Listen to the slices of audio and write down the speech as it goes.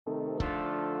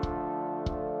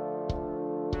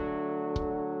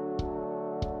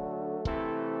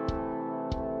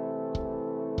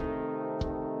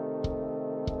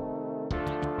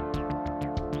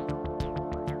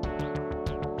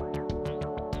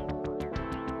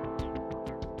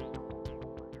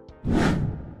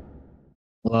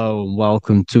Hello and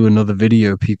welcome to another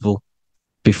video, people.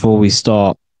 Before we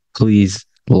start, please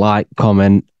like,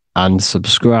 comment, and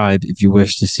subscribe if you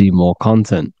wish to see more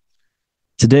content.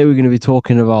 Today, we're going to be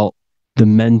talking about the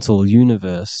mental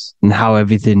universe and how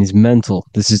everything is mental.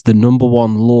 This is the number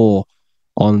one law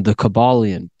on the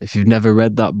Kabbalion. If you've never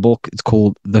read that book, it's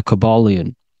called The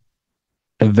Kabbalion.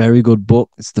 A very good book.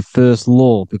 It's the first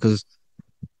law because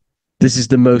this is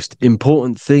the most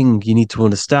important thing you need to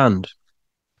understand.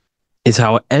 Is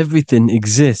how everything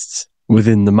exists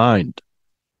within the mind.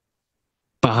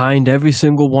 Behind every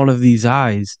single one of these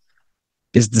eyes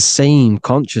is the same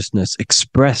consciousness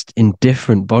expressed in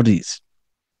different bodies.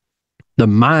 The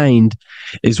mind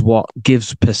is what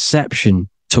gives perception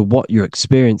to what you're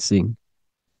experiencing.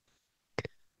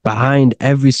 Behind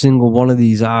every single one of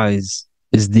these eyes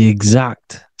is the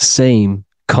exact same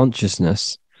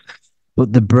consciousness,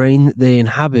 but the brain that they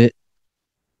inhabit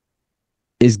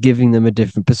is giving them a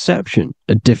different perception,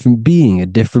 a different being, a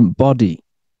different body.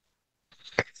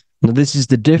 Now, this is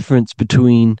the difference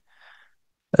between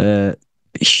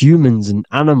humans and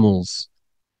animals.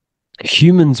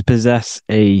 Humans possess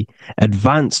a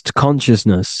advanced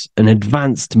consciousness, an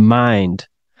advanced mind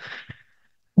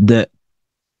that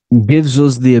gives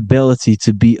us the ability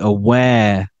to be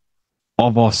aware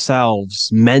of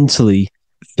ourselves mentally,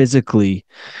 physically,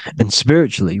 and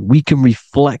spiritually. We can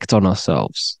reflect on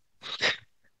ourselves.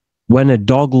 When a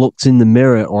dog looks in the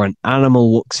mirror or an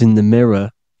animal looks in the mirror,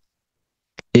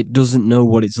 it doesn't know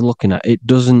what it's looking at. It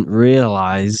doesn't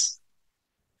realize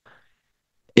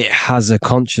it has a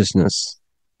consciousness.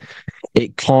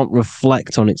 It can't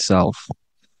reflect on itself.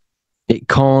 It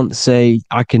can't say,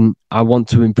 I want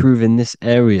to improve in this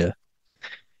area.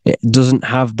 It doesn't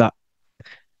have that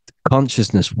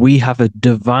consciousness. We have a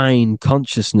divine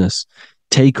consciousness.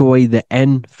 Take away the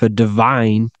N for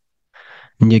divine,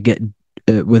 and you get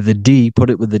with a D,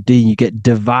 put it with a D, you get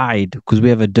divide, because we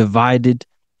have a divided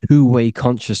two-way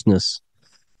consciousness.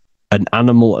 An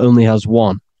animal only has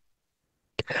one.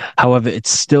 However, it's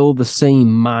still the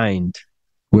same mind.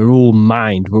 We're all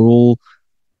mind. We're all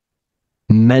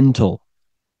mental.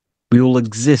 We all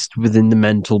exist within the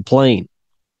mental plane.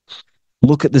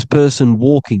 Look at this person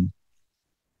walking.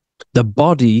 The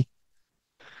body,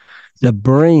 the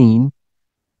brain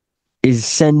is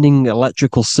sending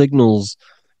electrical signals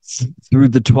through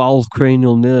the 12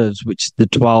 cranial nerves, which the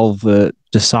 12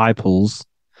 disciples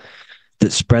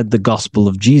that spread the gospel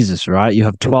of Jesus, right? You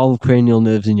have 12 cranial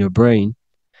nerves in your brain.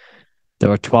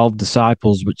 There are 12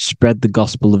 disciples which spread the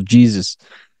gospel of Jesus.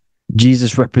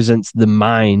 Jesus represents the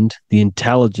mind, the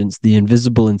intelligence, the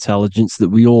invisible intelligence that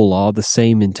we all are, the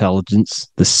same intelligence,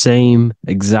 the same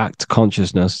exact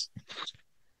consciousness,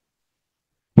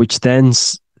 which then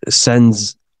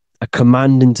sends a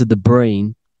command into the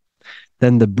brain.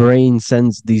 Then the brain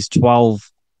sends these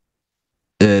 12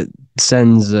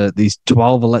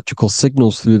 electrical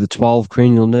signals through the 12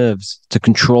 cranial nerves to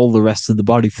control the rest of the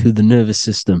body through the nervous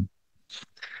system.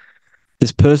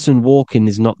 This person walking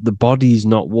is not, the body is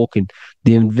not walking.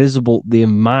 The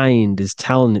mind is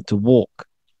telling it to walk.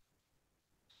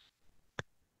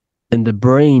 And the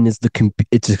brain is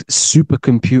it's a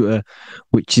supercomputer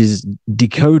which is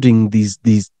decoding these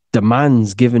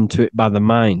demands given to it by the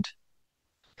mind.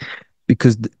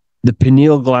 Because the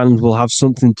pineal gland will have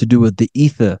something to do with the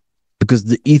ether, because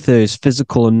the ether is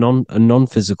physical and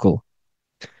non-physical.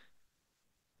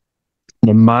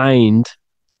 The mind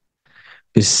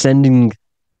is sending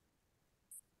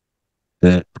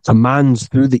the commands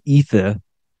through the ether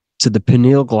to the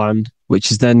pineal gland,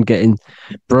 which is then getting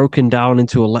broken down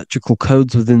into electrical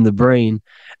codes within the brain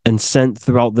and sent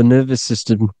throughout the nervous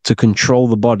system to control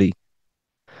the body.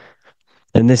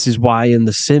 And this is why in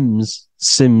the Sims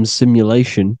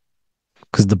simulation,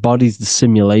 because the body's the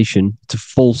simulation, it's a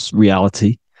false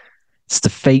reality. It's the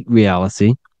fake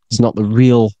reality. It's not the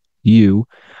real you.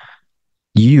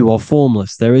 You are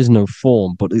formless. There is no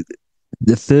form, but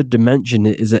the third dimension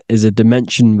is a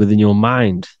dimension within your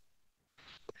mind.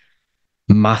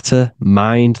 Matter,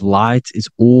 mind, light is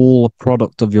all a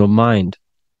product of your mind.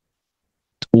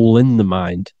 It's all in the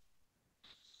mind.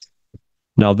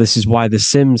 Now, this is why The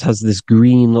Sims has this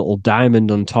green little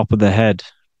diamond on top of the head.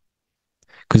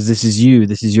 Because this is you.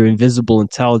 This is your invisible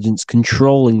intelligence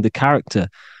controlling the character.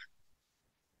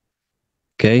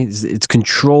 Okay? It's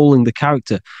controlling the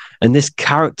character. And this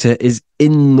character is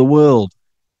in the world.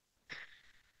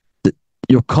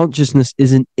 Your consciousness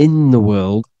isn't in the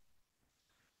world.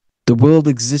 The world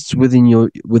exists within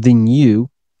you,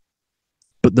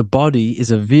 but the body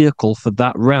is a vehicle for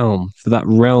that realm that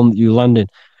you land in.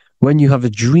 When you have a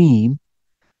dream,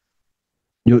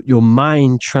 your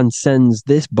mind transcends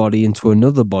this body into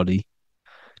another body,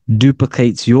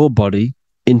 duplicates your body,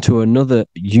 into another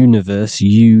universe,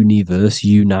 you-niverse,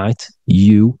 unite,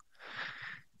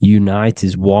 unite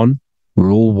is one.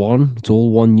 We're all one. It's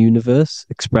all one universe,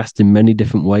 expressed in many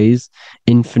different ways,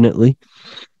 infinitely.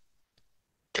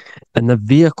 And the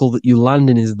vehicle that you land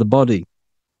in is the body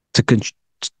to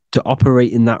to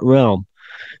operate in that realm.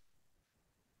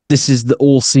 This is the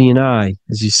all-seeing eye,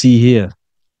 as you see here.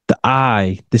 The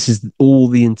eye. This is all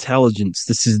the intelligence.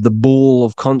 This is the ball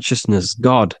of consciousness,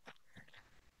 God,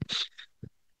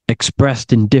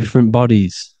 expressed in different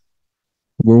bodies.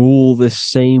 We're all this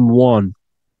same one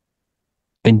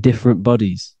in different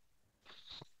bodies,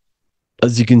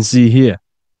 as you can see here.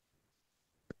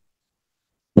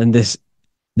 And this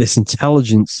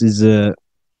intelligence is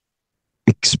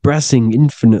expressing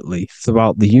infinitely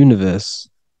throughout the universe,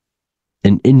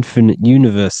 an infinite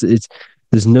universe.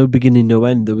 There's no beginning, no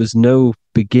end. There was no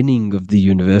beginning of the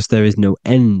universe. There is no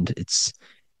end. It's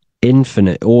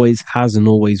infinite, always has and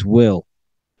always will.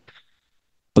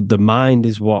 But the mind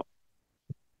is what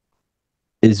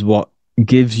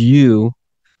gives you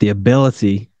the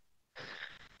ability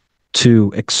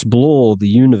to explore the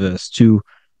universe, to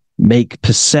make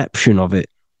perception of it.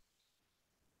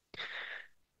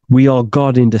 We are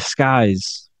God in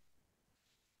disguise.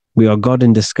 We are God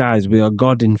in disguise. We are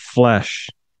God in flesh.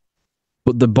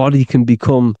 But the body can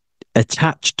become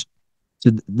attached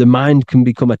to the mind can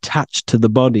become attached to the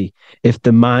body if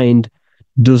the mind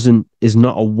is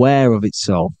not aware of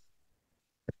itself.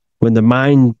 When the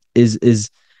mind is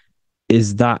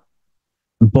that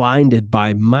blinded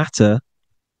by matter,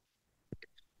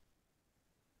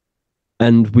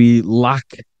 and we lack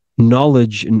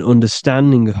knowledge and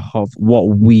understanding of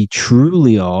what we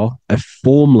truly are, a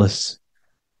formless,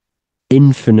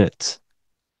 infinite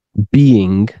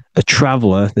being, a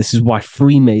traveler. This is why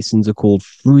Freemasons are called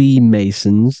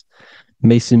Freemasons.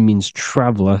 Mason means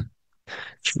traveler,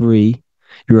 free.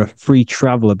 You're a free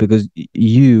traveler because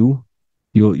your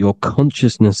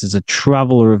consciousness is a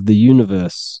traveler of the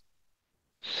universe.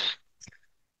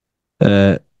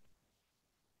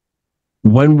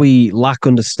 When we lack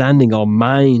understanding, our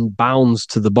mind bounds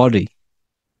to the body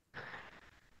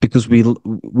because we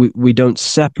don't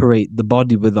separate the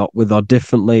body with our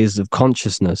different layers of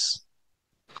consciousness.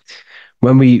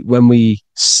 When we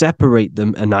separate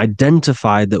them and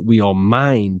identify that we are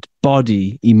mind,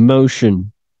 body,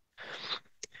 emotion,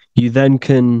 you then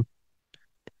can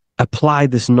apply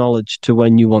this knowledge to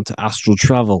when you want to astral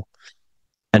travel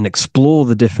and explore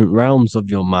the different realms of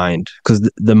your mind, because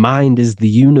the mind is the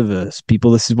universe.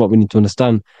 People, this is what we need to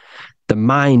understand. The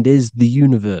mind is the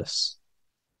universe.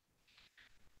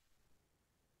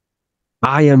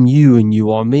 I am you and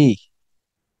you are me.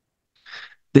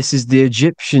 This is the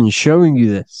Egyptians showing you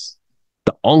this.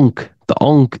 The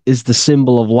Ankh is the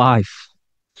symbol of life.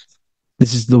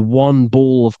 This is the one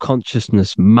ball of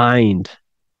consciousness, mind,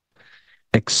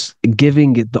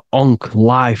 giving it the Ankh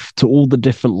life to all the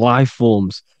different life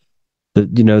forms.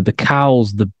 The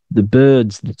cows, the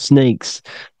birds, the snakes,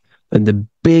 and the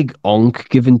big Ankh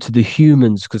given to the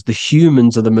humans, because the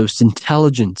humans are the most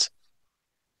intelligent.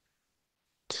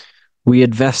 We have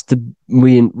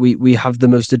the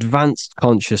most advanced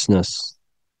consciousness.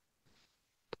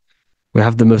 We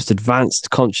have the most advanced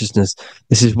consciousness.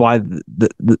 This is why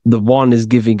the one is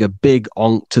giving a big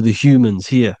Ankh to the humans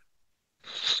here.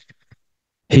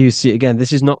 Here you see again,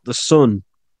 this is not the sun.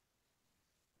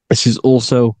 This is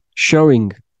also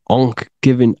showing Ankh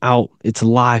giving out its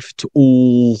life to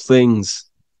all things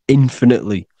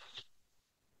infinitely.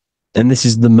 And this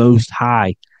is the most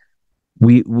high.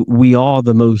 We are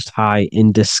the most high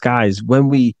in disguise. When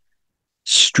we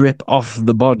strip off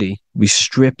the body, we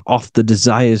strip off the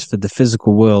desires for the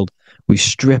physical world, we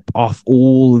strip off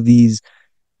all of these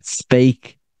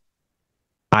fake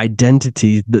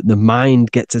identities that the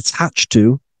mind gets attached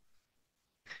to.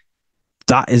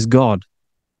 That is God,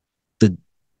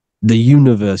 the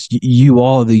universe. You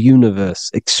are the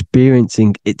universe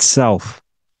experiencing itself.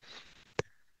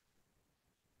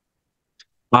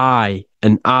 I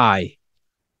and I.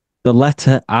 The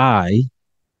letter I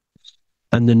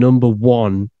and the number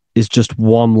one is just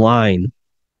one line.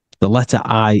 The letter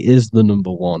I is the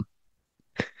number one.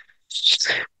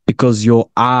 Because your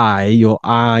I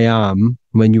am,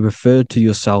 when you refer to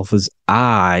yourself as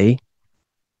I,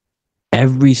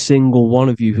 every single one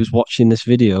of you who's watching this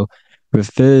video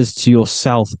refers to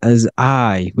yourself as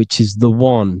I, which is the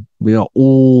one. We are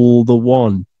all the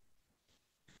one.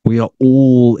 We are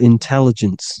all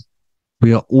intelligence.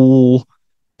 We are all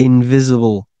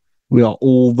invisible. We are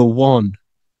all the one.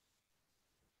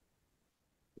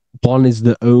 One is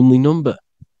the only number.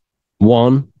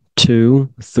 1,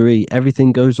 2, 3.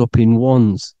 Everything goes up in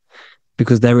ones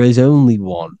because there is only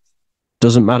one.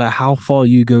 Doesn't matter how far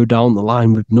you go down the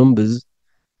line with numbers,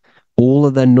 all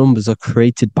of their numbers are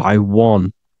created by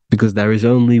one because there is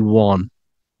only one.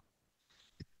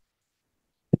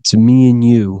 It's me and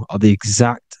you are the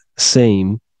exact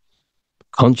same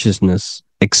consciousness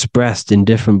expressed in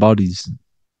different bodies.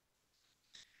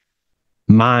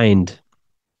 Mind,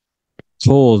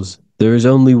 cause. There is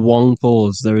only one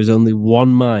cause. There is only one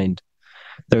mind.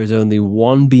 There is only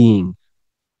one being.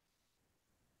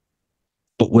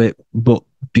 But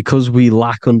because we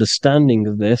lack understanding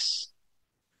of this,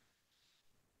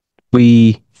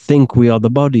 we think we are the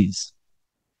bodies.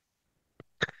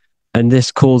 And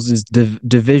this causes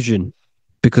division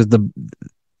because the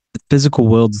physical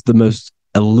world is the most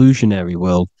illusionary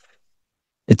world.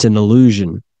 It's an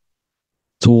illusion.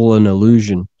 It's all an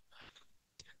illusion.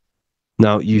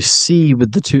 Now you see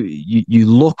with the two, you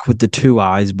look with the two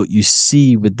eyes, but you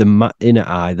see with the inner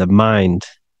eye, the mind.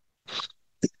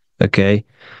 Okay,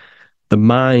 the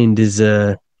mind is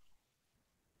the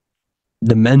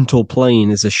mental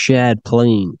plane is a shared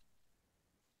plane,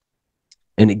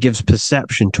 and it gives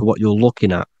perception to what you're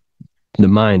looking at. The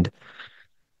mind.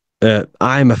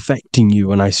 I'm affecting you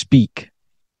when I speak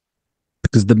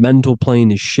because the mental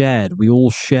plane is shared. We all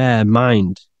share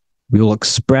mind. We all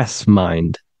express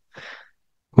mind.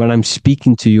 When I'm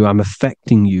speaking to you, I'm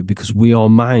affecting you because we are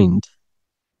mind.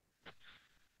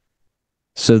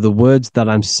 So the words that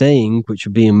I'm saying, which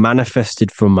are being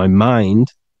manifested from my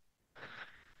mind,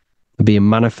 are being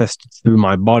manifested through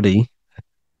my body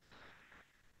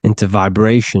into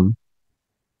vibration,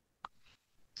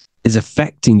 is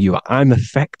affecting you. I'm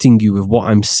affecting you with what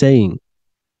I'm saying.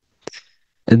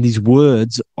 And these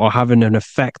words are having an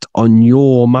effect on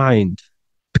your mind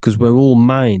because we're all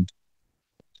mind.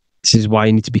 This is why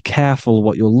you need to be careful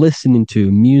what you're listening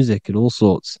to, music and all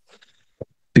sorts.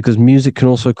 Because music can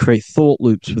also create thought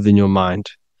loops within your mind.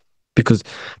 Because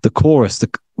the chorus,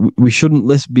 we shouldn't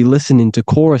be listening to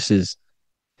choruses.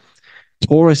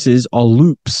 Choruses are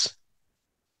loops.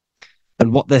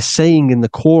 And what they're saying in the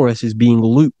chorus is being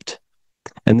looped.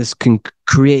 And this can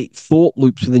create thought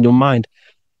loops within your mind.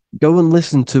 Go and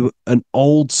listen to an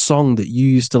old song that you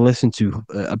used to listen to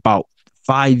about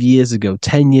 5 years ago,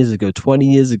 10 years ago, 20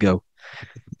 years ago.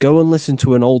 Go and listen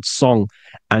to an old song,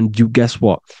 and you guess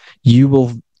what? You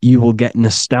will get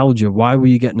nostalgia. Why will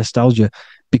you get nostalgia?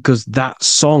 Because that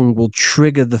song will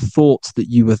trigger the thoughts that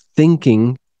you were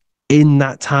thinking in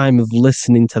that time of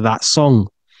listening to that song.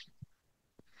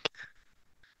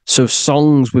 So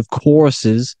songs with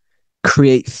choruses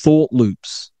create thought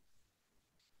loops,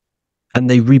 and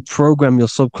they reprogram your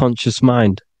subconscious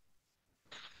mind.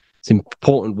 It's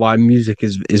important why music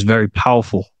is very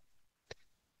powerful.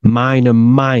 Mind and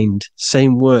mind,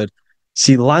 same word.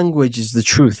 See, language is the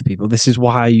truth, people. This is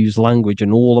why I use language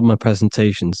in all of my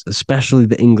presentations, especially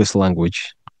the English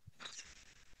language.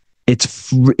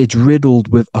 It's riddled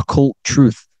with occult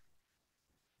truth.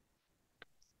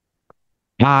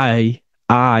 I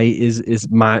is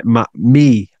my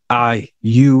me.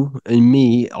 You and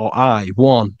me are I,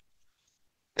 one.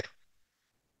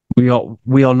 We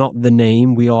are not the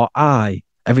name, we are I.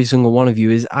 Every single one of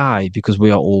you is I because we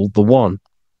are all the one,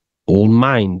 all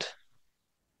mind.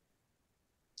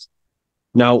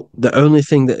 Now, the only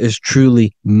thing that is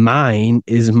truly mine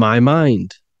is my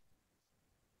mind.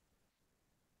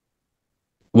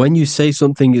 When you say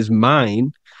something is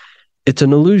mine, it's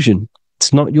an illusion.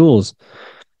 It's not yours.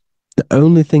 The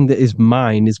only thing that is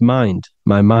mine is mind,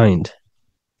 my mind.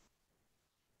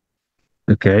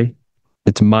 Okay?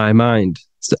 It's my mind.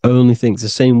 It's the only thing. It's the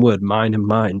same word, mind and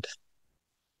mind.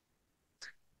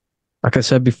 Like I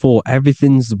said before,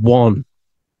 everything's one.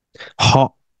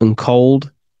 Hot and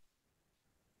cold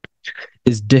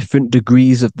is different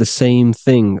degrees of the same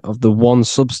thing, of the one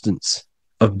substance,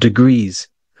 of degrees.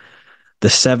 The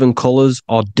 7 colors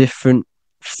are different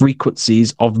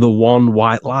frequencies of the one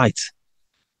white light.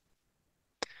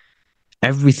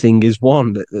 Everything is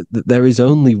one. There is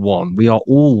only one. We are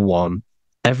all one.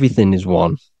 Everything is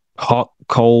one. Hot,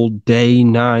 cold, day,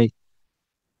 night.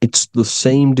 It's the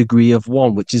same degree of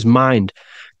one, which is mind.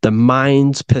 The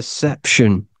mind's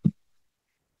perception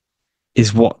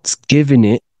is what's giving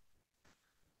it,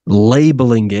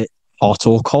 labeling it hot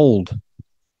or cold.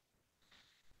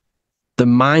 The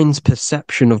mind's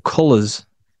perception of colors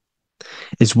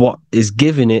is what is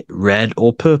giving it red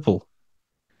or purple,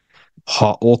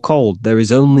 hot or cold. There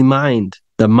is only mind.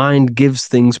 The mind gives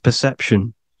things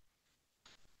perception.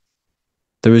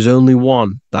 There is only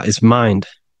one, that is mind.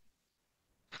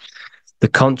 The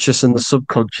conscious and the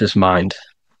subconscious mind.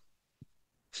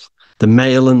 The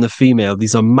male and the female,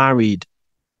 these are married.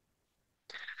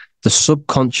 The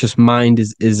subconscious mind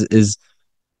is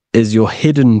your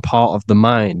hidden part of the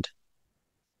mind.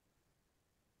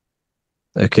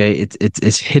 Okay,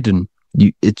 it's hidden.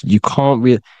 You can't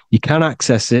really, you can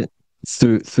access it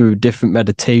through different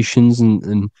meditations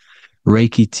and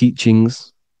Reiki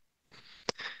teachings,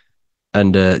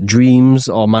 and dreams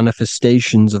or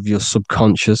manifestations of your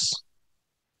subconscious.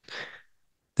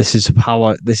 This is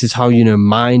how you know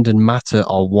mind and matter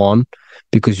are one,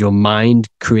 because your mind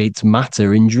creates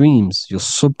matter in dreams. Your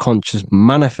subconscious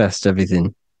manifests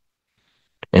everything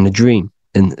in a dream,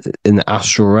 in the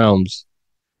astral realms.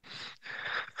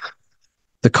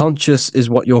 The conscious is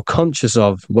what you're conscious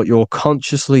of, what you're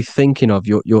consciously thinking of.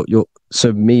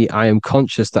 So me, I am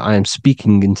conscious that I am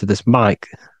speaking into this mic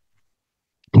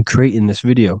and creating this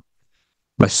video.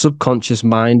 My subconscious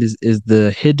mind is the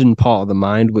hidden part of the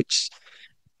mind, which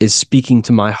is speaking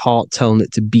to my heart, telling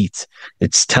it to beat.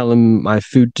 It's telling my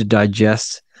food to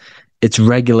digest. It's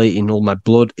regulating all my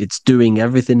blood. It's doing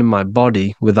everything in my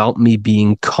body without me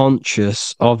being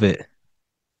conscious of it,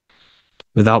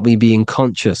 without me being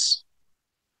conscious.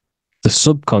 The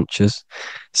subconscious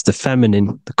is the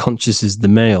feminine, the conscious is the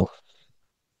male.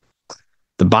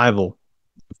 The Bible,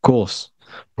 of course,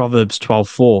 Proverbs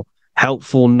 12:4.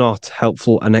 Helpful, not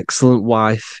helpful, an excellent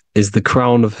wife is the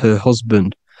crown of her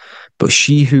husband, but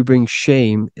she who brings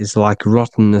shame is like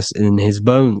rottenness in his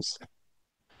bones.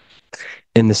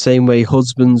 In the same way,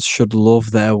 husbands should love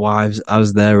their wives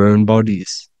as their own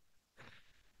bodies.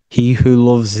 He who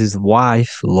loves his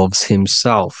wife loves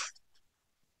himself.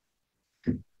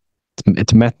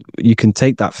 You can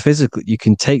take that physically, you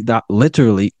can take that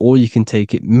literally, or you can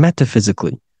take it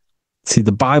metaphysically. See,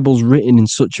 the Bible's written in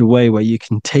such a way where you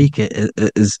can take it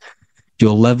as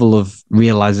your level of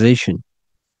realization.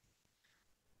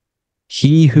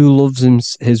 He who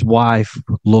loves his wife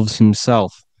loves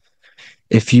himself.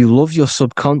 If you love your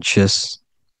subconscious,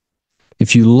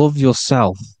 if you love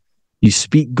yourself, you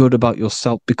speak good about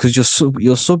yourself, because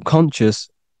your subconscious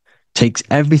takes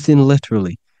everything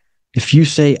literally. If you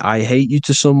say, I hate you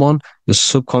to someone, your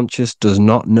subconscious does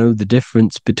not know the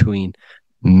difference between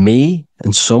me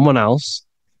and someone else.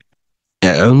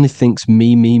 It only thinks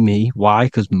me, me, me. Why?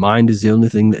 Because mind is the only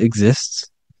thing that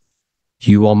exists.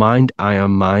 You are mind, I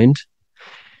am mind.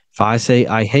 If I say,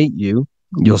 I hate you,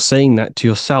 you're saying that to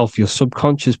yourself. Your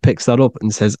subconscious picks that up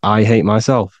and says, I hate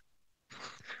myself.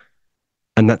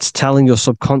 And that's telling your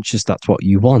subconscious that's what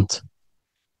you want.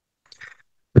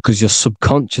 Because your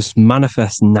subconscious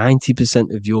manifests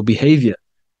 90% of your behavior.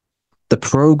 The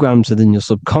programs within your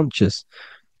subconscious.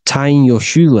 Tying your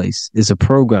shoelace is a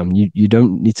program. You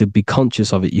don't need to be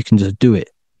conscious of it. You can just do it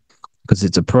because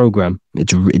it's a program.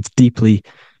 It's deeply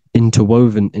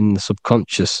interwoven in the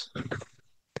subconscious.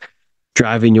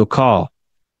 Driving your car,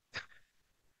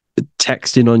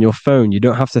 texting on your phone. You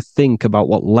don't have to think about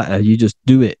what letter. You just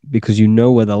do it because you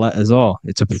know where the letters are.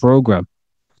 It's a program.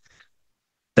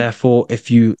 Therefore,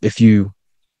 if you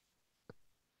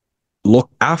look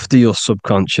after your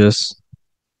subconscious,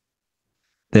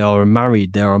 they are a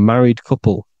married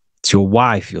couple. It's your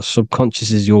wife. Your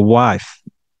subconscious is your wife.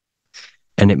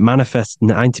 And it manifests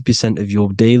 90% of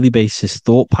your daily basis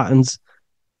thought patterns,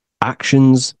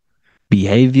 actions,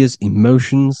 behaviors,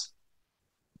 emotions,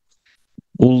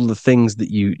 all the things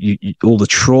that all the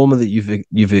trauma that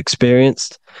you've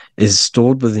experienced is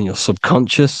stored within your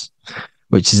subconscious,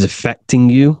 which is affecting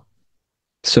you.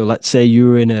 So let's say you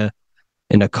were in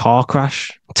a car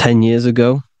crash 10 years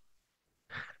ago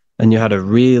and you had a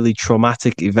really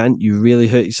traumatic event, you really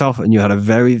hurt yourself, and you had a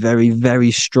very, very, very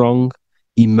strong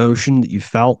emotion that you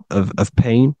felt of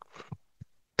pain.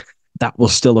 That will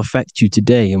still affect you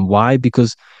today. And why?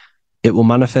 Because it will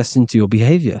manifest into your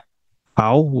behavior.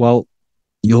 How? Well,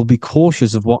 you'll be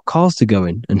cautious of what cars to go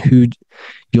in and who.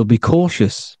 You'll be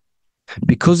cautious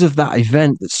because of that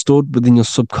event that stored within your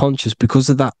subconscious,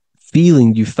 because of that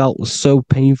feeling you felt was so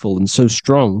painful and so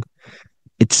strong.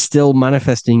 It's still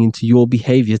manifesting into your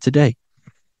behavior today.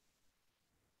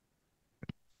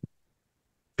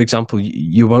 For example,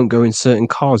 you won't go in certain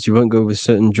cars, you won't go with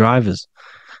certain drivers.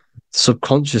 The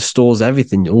subconscious stores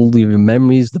everything, all your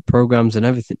memories, the programs, and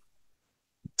everything.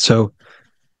 So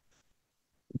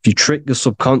if you trick the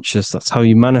subconscious, that's how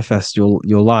you manifest your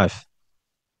life.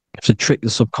 If you trick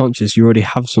the subconscious, you already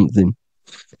have something.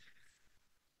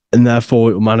 And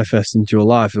therefore it will manifest into your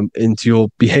life and into your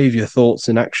behavior, thoughts,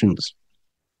 and actions.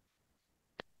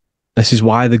 This is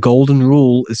why the golden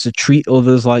rule is to treat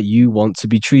others like you want to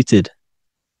be treated.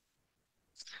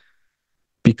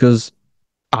 Because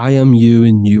I am you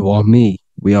and you are me.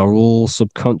 We are all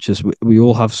subconscious. We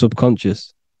all have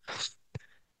subconscious.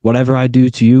 Whatever I do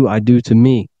to you, I do to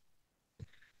me.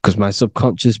 Because my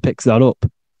subconscious picks that up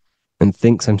and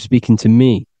thinks I'm speaking to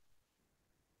me.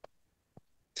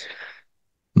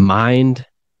 Mind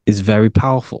is very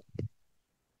powerful.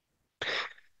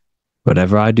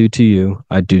 Whatever I do to you,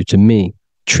 I do to me.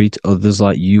 Treat others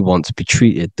like you want to be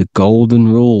treated. The golden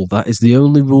rule. That is the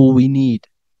only rule we need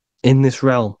in this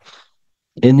realm,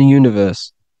 in the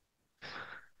universe.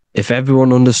 If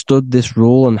everyone understood this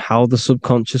rule and how the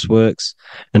subconscious works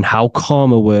and how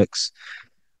karma works,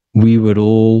 we'd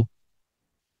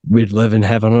live in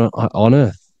heaven on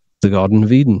earth, the Garden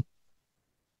of Eden,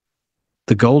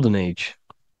 the golden age.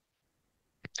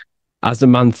 As a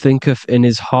man thinketh in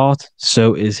his heart,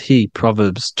 so is he.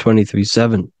 Proverbs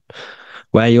 23:7.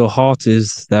 Where your heart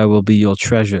is, there will be your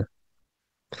treasure.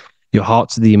 Your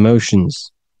heart's the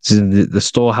emotions. The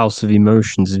storehouse of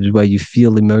emotions is where you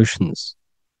feel emotions.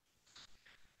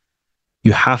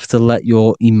 You have to let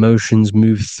your emotions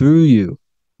move through you,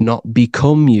 not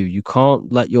become you. You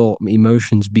can't let your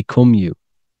emotions become you.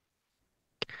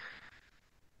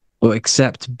 But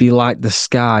except be like the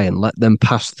sky and let them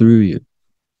pass through you.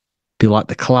 Be like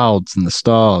the clouds and the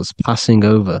stars passing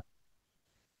over.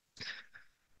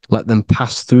 Let them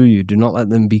pass through you. Do not let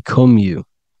them become you.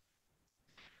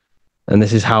 And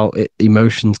this is how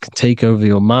emotions can take over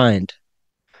your mind.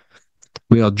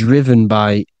 We are driven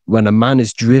by, when a man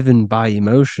is driven by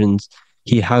emotions,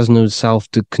 he has no self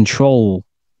to control.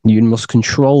 You must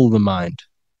control the mind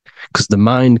because the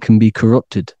mind can be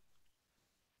corrupted.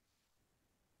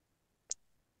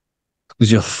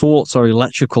 Because your thoughts are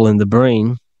electrical in the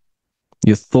brain.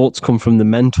 Your thoughts come from the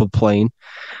mental plane.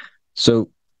 So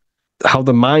how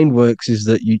the mind works is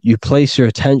that you place your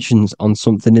attentions on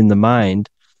something in the mind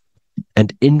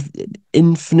and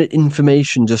infinite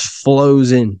information just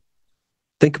flows in.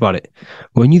 Think about it.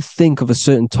 When you think of a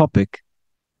certain topic,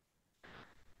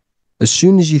 as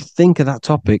soon as you think of that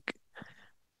topic,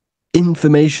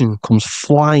 information comes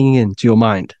flying into your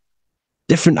mind.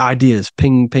 Different ideas,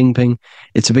 ping, ping, ping.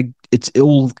 It's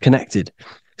all connected.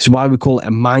 It's why we call it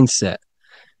a mindset,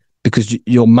 because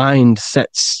your mind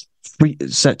sets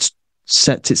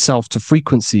itself to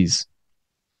frequencies.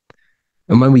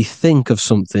 And when we think of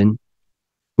something,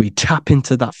 we tap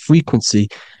into that frequency,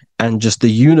 and just the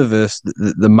universe,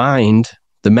 the mind,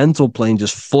 the mental plane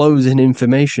just flows in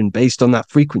information based on that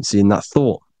frequency and that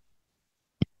thought.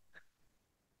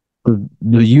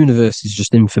 The universe is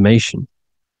just information.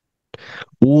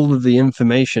 All of the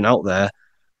information out there,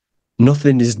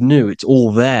 nothing is new. It's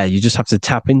all there. You just have to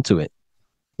tap into it.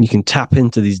 You can tap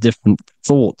into these different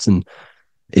thoughts and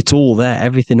it's all there.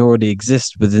 Everything already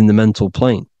exists within the mental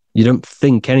plane. You don't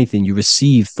think anything, you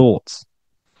receive thoughts.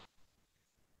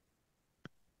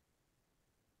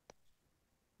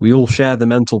 We all share the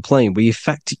mental plane. We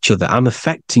affect each other. I'm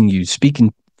affecting you.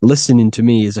 Listening to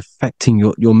me is affecting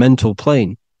your mental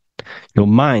plane, your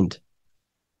mind.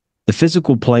 The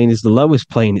physical plane is the lowest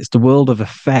plane. It's the world of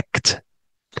effect.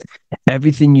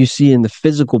 Everything you see in the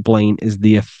physical plane is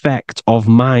the effect of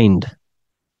mind.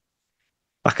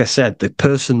 Like I said, the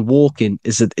person walking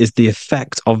is the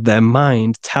effect of their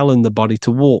mind telling the body to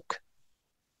walk.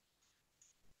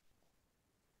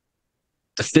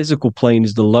 The physical plane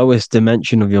is the lowest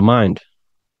dimension of your mind.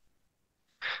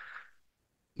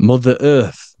 Mother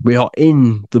Earth, we are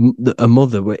in a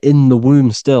mother. We're in the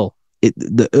womb still.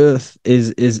 The Earth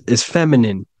is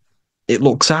feminine. It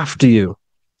looks after you.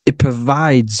 It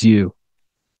provides you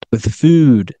with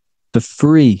food for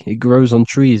free. It grows on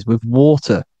trees with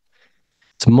water.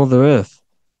 It's Mother Earth.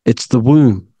 It's the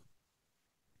womb.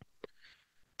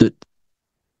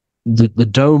 The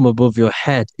dome above your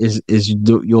head is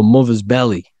your mother's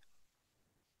belly.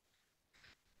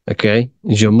 Okay?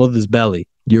 Is your mother's belly.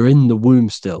 You're in the womb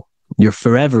still. You're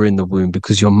forever in the womb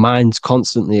because your mind's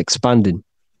constantly expanding.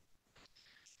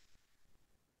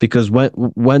 Because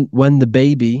when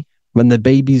the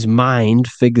baby's mind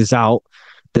figures out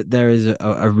that there is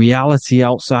a reality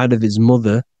outside of its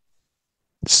mother,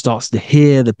 it starts to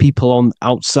hear the people on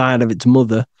outside of its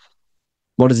mother,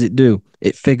 what does it do?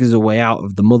 It figures a way out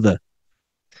of the mother,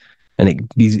 and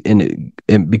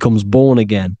it becomes born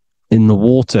again in the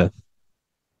water,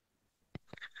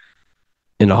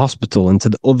 in a hospital, into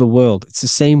the other world. It's the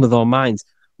same with our minds.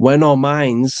 When our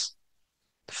minds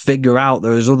figure out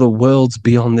there is other worlds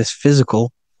beyond this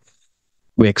physical,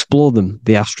 we explore them.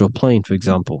 The astral plane, for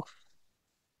example.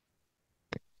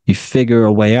 You figure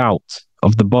a way out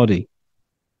of the body.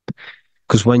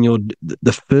 Because when you're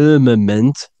the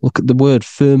firmament, look at the word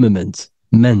firmament,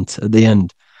 meant at the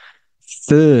end.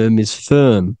 Firm is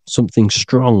firm, something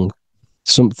strong,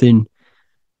 something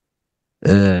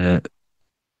like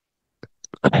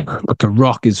a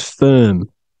rock is firm.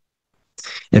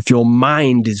 If your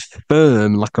mind is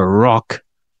firm like a rock,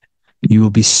 you will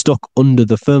be stuck under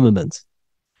the firmament.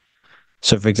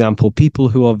 So, for example, people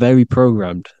who are very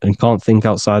programmed and can't think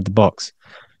outside the box,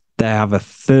 they have a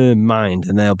firm mind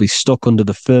and they'll be stuck under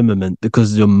the firmament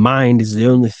because your mind is the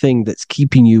only thing that's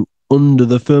keeping you under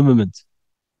the firmament.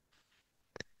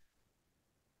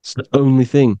 It's the only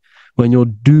thing. When you're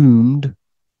doomed,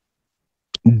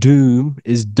 doom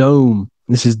is dome.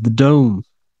 This is the dome,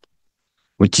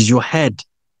 which is your head.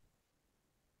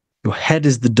 Your head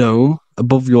is the dome.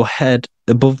 Above your head,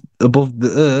 above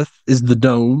the earth is the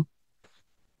dome,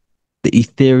 the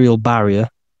ethereal barrier.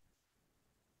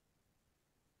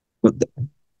 But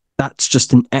that's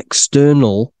just an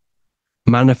external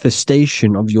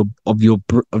manifestation of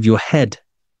your head.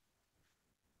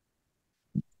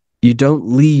 You don't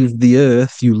leave the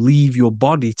earth, you leave your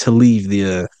body to leave the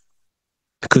earth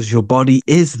because your body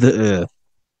is the earth.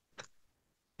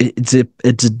 It's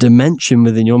a dimension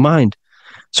within your mind.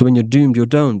 So when you're doomed, you're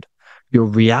domed. Your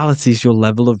reality is your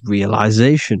level of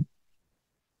realization.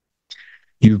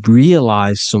 You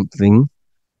realize something,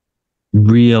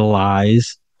 or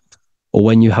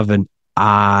when you have an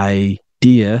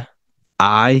idea,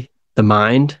 the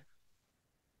mind,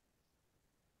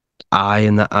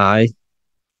 in the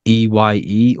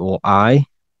EYE or I,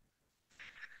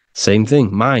 same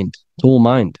thing, mind, it's all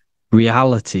mind.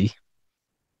 Reality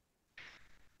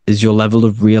is your level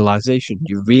of realization.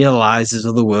 You realize there's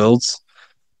other worlds.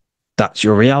 That's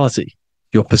your reality.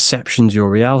 Your perception's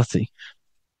your reality.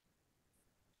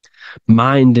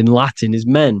 Mind in Latin is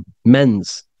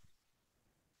mens.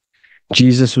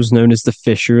 Jesus was known as the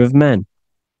fisher of men,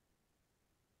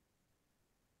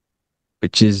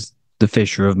 which is the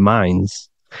fisher of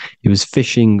minds. He was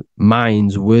fishing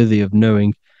minds worthy of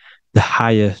knowing the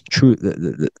higher truth,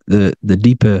 the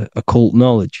deeper occult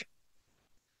knowledge.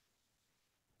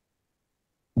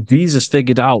 Jesus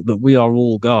figured out that we are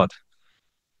all God.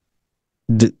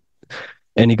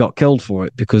 And he got killed for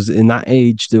it because in that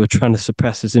age they were trying to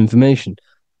suppress this information.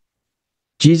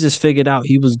 Jesus figured out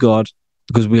he was God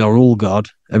because we are all God,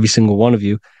 every single one of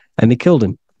you, and they killed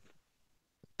him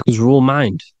because we're all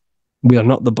mind. We are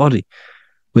not the body.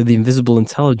 We're the invisible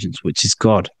intelligence, which is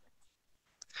God.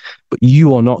 But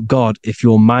you are not God if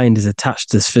your mind is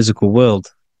attached to this physical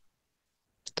world,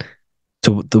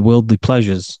 to the worldly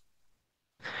pleasures.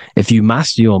 If you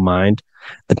master your mind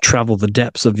and travel the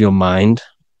depths of your mind,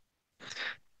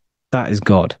 that is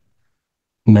God.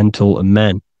 Mental and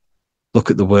men. Look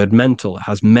at the word mental. It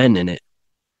has men in it.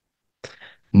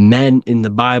 Men in the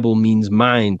Bible means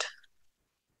mind.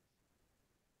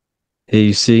 Here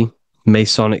you see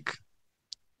the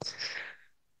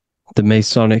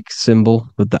Masonic symbol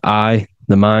with the eye,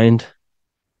 the mind.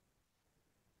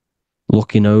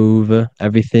 Looking over,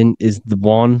 everything is the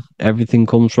one. Everything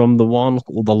comes from the one.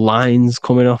 All the lines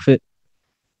coming off it,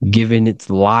 giving its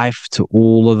life to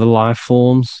all of the life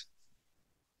forms.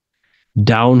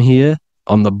 Down here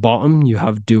on the bottom, you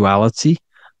have duality,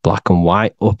 black and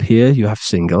white. Up here, you have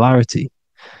singularity.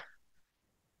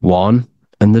 One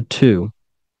and the two.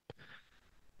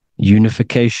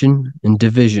 Unification and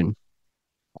division.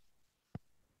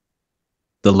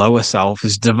 The lower self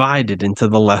is divided into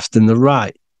the left and the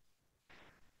right.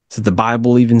 So the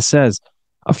Bible even says,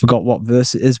 I forgot what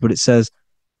verse it is, but it says,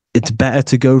 it's better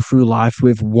to go through life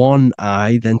with one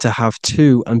eye than to have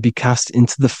two and be cast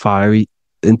into the fiery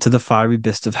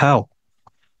abyss of hell.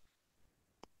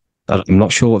 I'm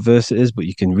not sure what verse it is, but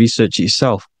you can research it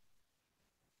yourself.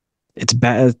 It's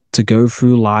better to go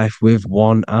through life with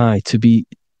one eye, to be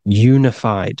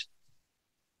unified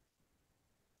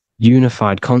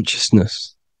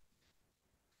consciousness,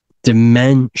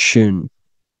 dimension.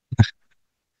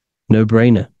 No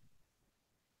brainer.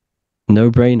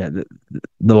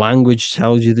 The language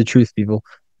tells you the truth, people.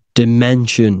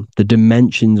 Dimension. The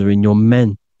dimensions are in your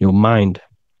mind.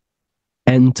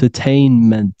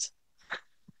 Entertainment.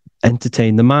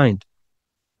 Entertain the mind.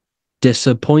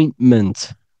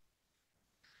 Disappointment.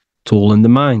 It's all in the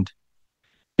mind.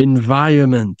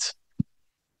 Environment.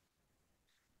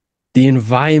 The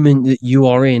environment that you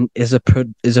are in is a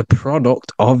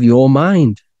product of your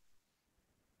mind.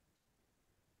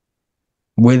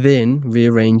 Within,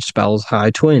 rearranged spells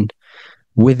high twin.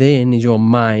 Within is your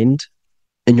mind,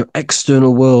 and your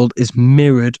external world is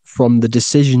mirrored from the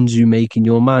decisions you make in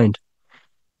your mind.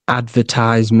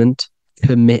 Advertisement,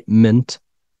 commitment,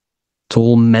 it's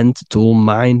all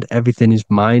mind. Everything is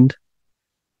mind.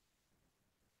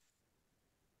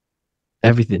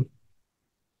 Everything.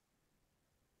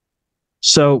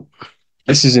 So,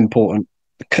 this is important.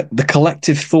 The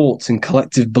collective thoughts and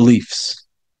collective beliefs.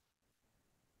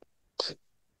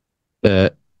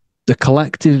 The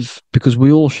collective, because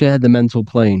we all share the mental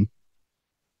plane.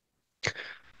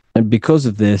 And because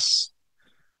of this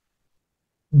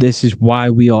is why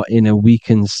we are in a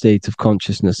weakened state of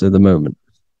consciousness at the moment.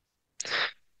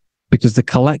 because the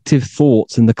collective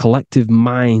thoughts and the collective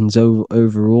minds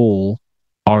overall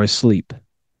are asleep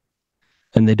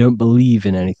and they don't believe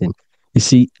in anything. You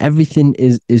see, everything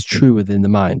is true within the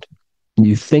mind.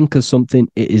 You think of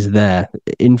something, it is there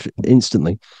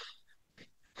instantly.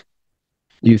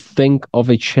 You think of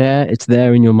a chair, it's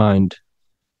there in your mind.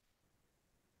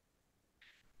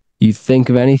 You think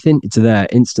of anything, it's there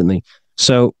instantly.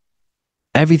 So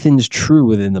everything's true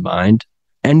within the mind.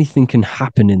 Anything can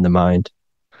happen in the mind.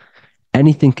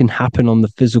 Anything can happen on the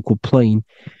physical plane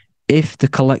if the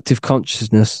collective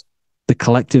consciousness, the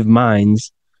collective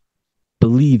minds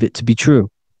believe it to be true.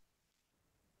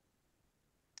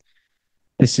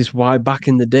 This is why back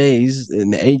in the days,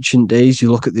 in the ancient days, you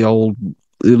look at all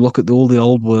the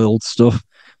old world stuff,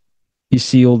 you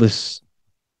see all this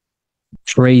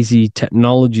crazy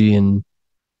technology, and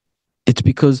it's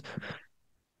because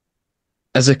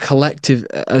as a collective,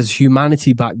 as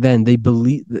humanity back then, they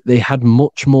believed that they had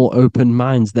much more open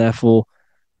minds. Therefore,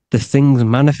 the things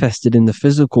manifested in the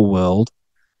physical world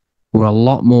were a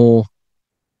lot more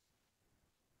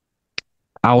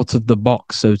out of the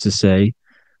box, so to say,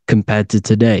 compared to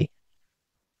today.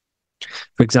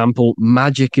 For example,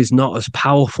 magic is not as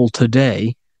powerful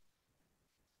today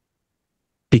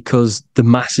because the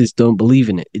masses don't believe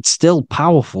in it. It's still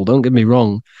powerful, don't get me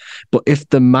wrong. But if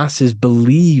the masses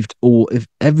believed, or if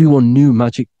everyone knew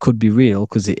magic could be real,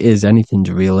 because it is, anything's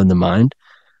real in the mind,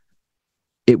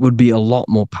 it would be a lot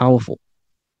more powerful.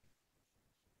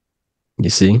 You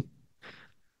see?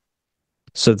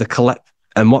 So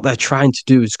and what they're trying to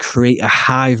do is create a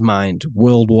hive mind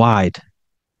worldwide.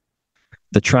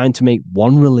 They're trying to make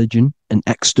one religion, an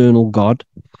external God.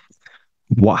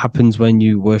 What happens when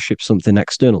you worship something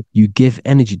external? You give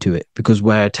energy to it, because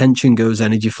where attention goes,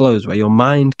 energy flows. Where your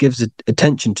mind gives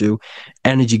attention to,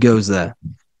 energy goes there.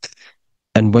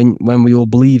 And when we all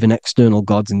believe in external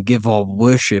gods and give our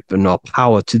worship and our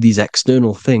power to these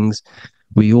external things,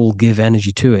 we all give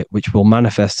energy to it, which will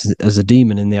manifest as a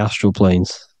demon in the astral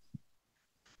planes.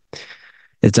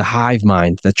 It's a hive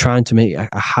mind. They're trying to make a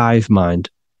hive mind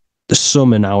to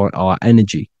summon our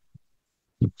energy.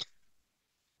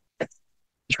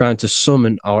 Trying to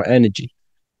summon our energy.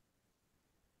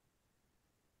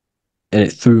 And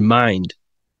it through mind,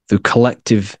 through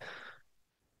collective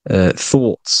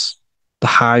thoughts, the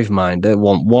hive mind. They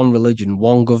want one religion,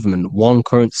 one government, one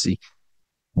currency,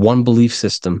 one belief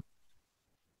system.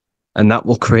 And that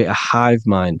will create a hive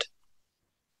mind,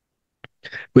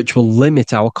 which will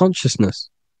limit our consciousness,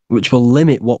 which will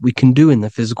limit what we can do in the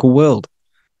physical world.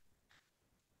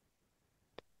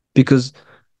 Because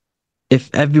if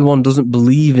everyone doesn't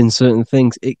believe in certain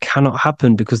things, it cannot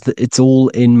happen, because it's all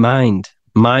in mind.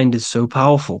 Mind is so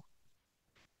powerful.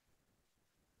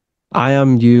 I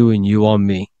am you and you are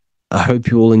me. I hope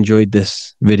you all enjoyed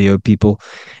this video, people.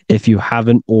 If you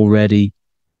haven't already,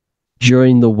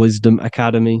 join the Wisdom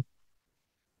Academy.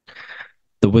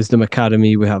 The Wisdom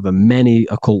Academy, we have many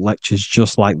occult lectures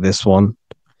just like this one.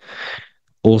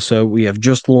 Also, we have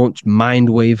just launched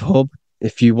Mindwave Hub.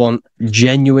 If you want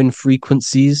genuine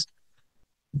frequencies,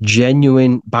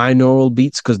 genuine binaural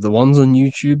beats, because the ones on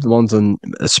YouTube, the ones on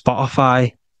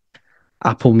Spotify,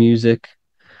 Apple Music,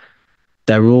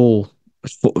 they're all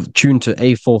tuned to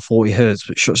A440 hertz,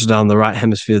 which shuts down the right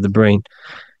hemisphere of the brain.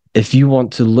 If you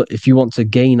want to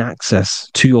gain access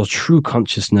to your true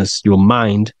consciousness, your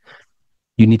mind,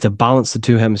 you need to balance the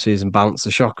two hemispheres and balance the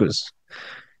chakras.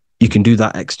 You can do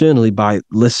that externally by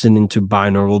listening to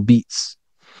binaural beats.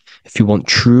 If you want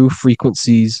true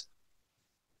frequencies,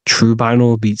 true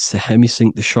binaural beats to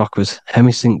hemisync the chakras,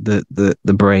 hemisync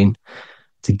the brain,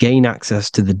 to gain access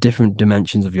to the different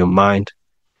dimensions of your mind,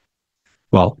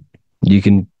 well, you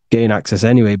can gain access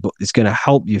anyway, but it's going to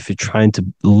help you if you're trying to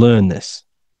learn this.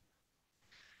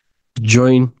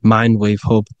 Join Mindwave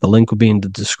Hub. The link will be in the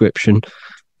description.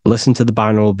 Listen to the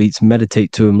binaural beats,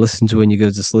 meditate to them, listen to when you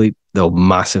go to sleep. They'll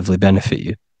massively benefit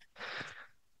you.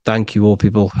 Thank you all,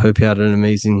 people. Hope you had an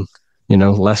amazing,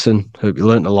 lesson. Hope you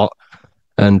learned a lot.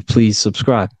 And please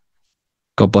subscribe.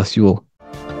 God bless you all.